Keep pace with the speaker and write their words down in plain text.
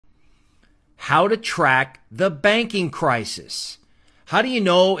how to track the banking crisis. How do you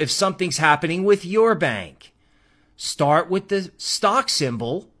know if something's happening with your bank? Start with the stock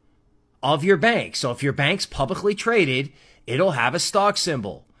symbol of your bank. So if your bank's publicly traded, it'll have a stock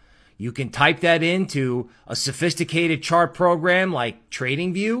symbol. You can type that into a sophisticated chart program like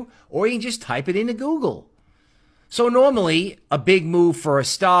TradingView, or you can just type it into Google. So normally a big move for a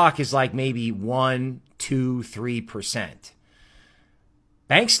stock is like maybe 1, 2, 3%.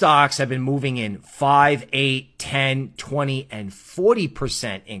 Bank stocks have been moving in 5, 8, 10, 20, and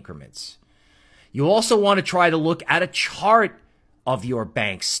 40% increments. You also want to try to look at a chart of your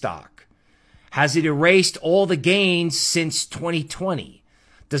bank stock. Has it erased all the gains since 2020?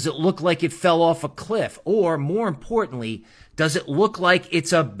 Does it look like it fell off a cliff? Or more importantly, does it look like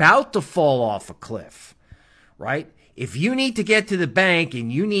it's about to fall off a cliff? Right? If you need to get to the bank and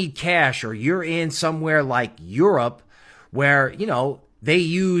you need cash, or you're in somewhere like Europe where, they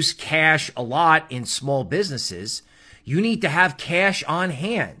use cash a lot in small businesses, you need to have cash on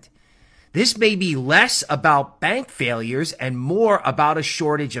hand. This may be less about bank failures and more about a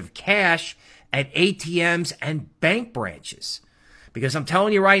shortage of cash at ATMs and bank branches. Because I'm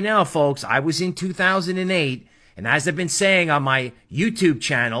telling you right now, folks, I was in 2008, and as I've been saying on my YouTube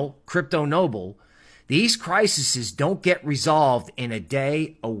channel, Crypto Noble, these crises don't get resolved in a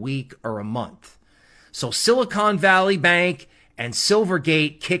day, a week, or a month. So Silicon Valley Bank and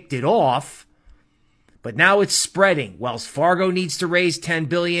Silvergate kicked it off, but now it's spreading. Wells Fargo needs to raise $10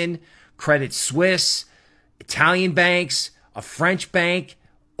 billion, Credit Suisse, Italian banks, a French bank,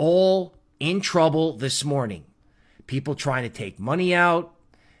 all in trouble this morning. People trying to take money out.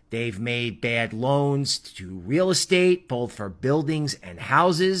 They've made bad loans to real estate, both for buildings and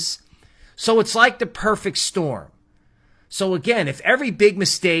houses. So it's like the perfect storm. So again, if every big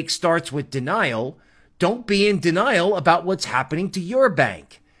mistake starts with denial, don't be in denial about what's happening to your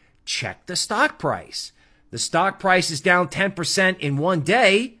bank. Check the stock price. The stock price is down 10% in one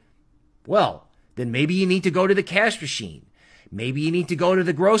day. Well, then maybe you need to go to the cash machine. Maybe you need to go to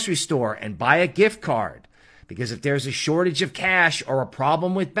the grocery store and buy a gift card. Because if there's a shortage of cash or a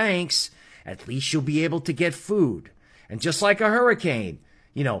problem with banks, at least you'll be able to get food. And just like a hurricane,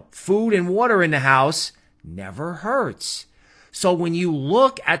 food and water in the house never hurts. So when you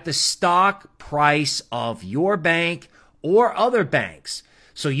look at the stock price of your bank or other banks,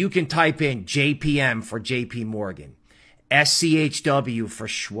 so you can type in JPM for JP Morgan, SCHW for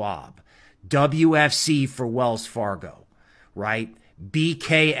Schwab, WFC for Wells Fargo, right?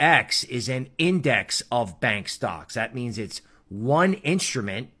 BKX is an index of bank stocks. That means it's one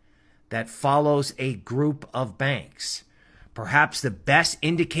instrument that follows a group of banks. Perhaps the best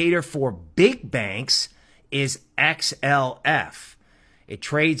indicator for big banks is XLF. It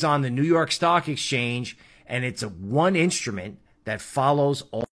trades on the New York Stock Exchange, and it's one instrument that follows all